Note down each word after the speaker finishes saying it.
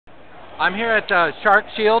I'm here at Shark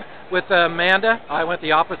Shield with Amanda. I went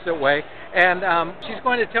the opposite way, and she's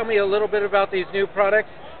going to tell me a little bit about these new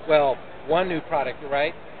products. Well, one new product,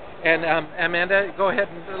 right? And Amanda, go ahead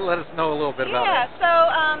and let us know a little bit about it. Yeah,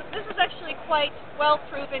 so this is actually quite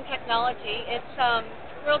well-proven technology. It's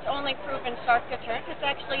world's only proven shark deterrent. It's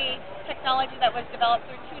actually technology that was developed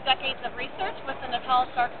through 2 decades of research with the Natal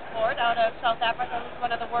Sharks Board out of South Africa, who's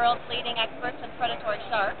one of the world's leading experts in predatory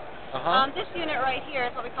sharks. This unit right here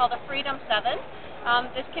is what we call the Freedom 7.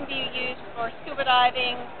 This can be used for scuba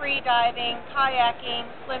diving, free diving, kayaking,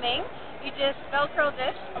 swimming. You just Velcro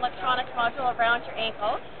this electronics module around your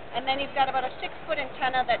ankle, and then you've got about a 6-foot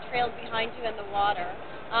antenna that trails behind you in the water.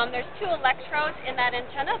 There's 2 electrodes in that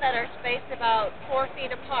antenna that are spaced about 4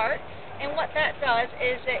 feet apart, and what that does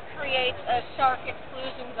is it creates a shark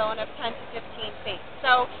exclusion zone of 10 to 15 feet.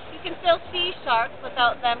 So you can still see sharks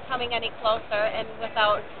without them coming any closer and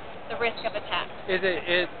without the risk of attack.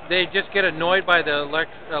 They just get annoyed by the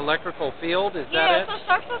electrical field? Is that it? Yeah, so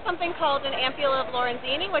sharks have something called an ampulla of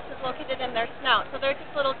Lorenzini, which is located in their snout. So they're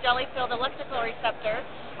just little jelly-filled electrical receptors.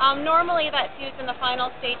 Normally that's used in the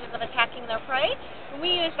final stages of attacking their prey.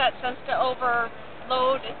 We use that sense to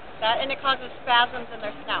overload that, and it causes spasms in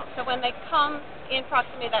their snout. So when they come in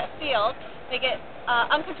proximity to that field, they get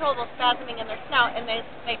uncontrollable spasming in their snout, and they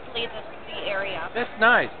flee the area. That's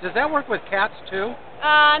nice. Does that work with cats too?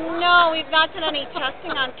 No, we've not done any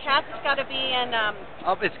testing on cats. It's got to be in.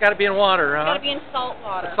 It's got to be in water, huh? It's got to be in salt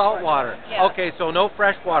water. Salt water. Yeah. Okay, so no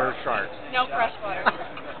freshwater sharks. No freshwater.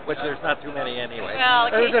 Which there's not too many anyway. Well,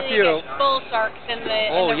 there's a few. You get bull sharks in the.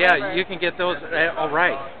 Oh in the yeah, river. you can get those. All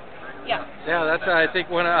right. Yeah. Yeah, that's I think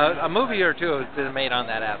when a movie or two has been made on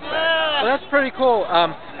that aspect. Well, that's pretty cool.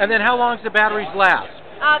 And then how long does the batteries last?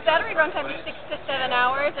 Battery runtime is 6 to 7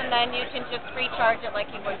 hours, and then you can just recharge it like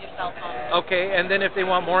you would your cell phone. Okay, and then if they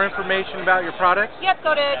want more information about your products? Yep,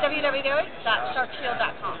 go to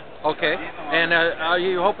www.sharkshield.com. Okay, and are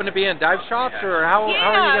you hoping to be in dive shops, or how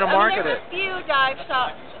are you going to market it? There's a few dive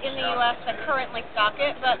shops in the U.S. that currently stock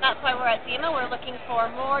it, but that's why we're at DEMA. We're looking for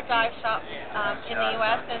more dive shops in the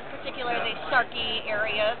U.S., and particularly sharky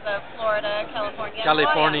areas of Florida, California.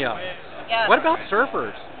 California. Yeah. What about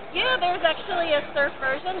surfers? Yeah, there's actually a surf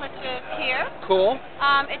version, which is here. Cool.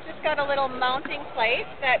 It's just got a little mounting plate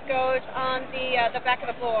that goes on the back of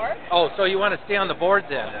the board. Oh, so you want to stay on the board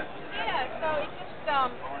then? Yeah, so it just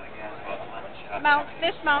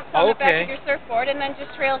mounts on the back of your surfboard and then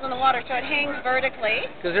just trails in the water, so it hangs vertically.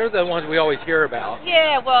 Because they're the ones we always hear about.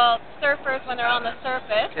 Yeah, well, surfers, when they're on the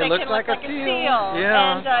surface, they looks can look like a seal.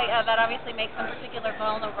 Yeah. And that obviously makes them particularly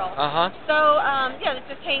vulnerable. So, yeah, it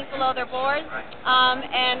just hangs below their board.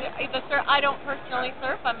 And I don't personally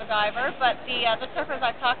surf, I'm a diver, but the surfers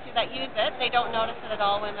I've talked to that use it, they don't notice it at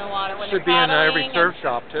all when in the water. When Should be in every surf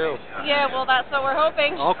shop, too. Yeah, well, that's what we're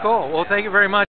hoping. Oh, cool. Well, thank you very much.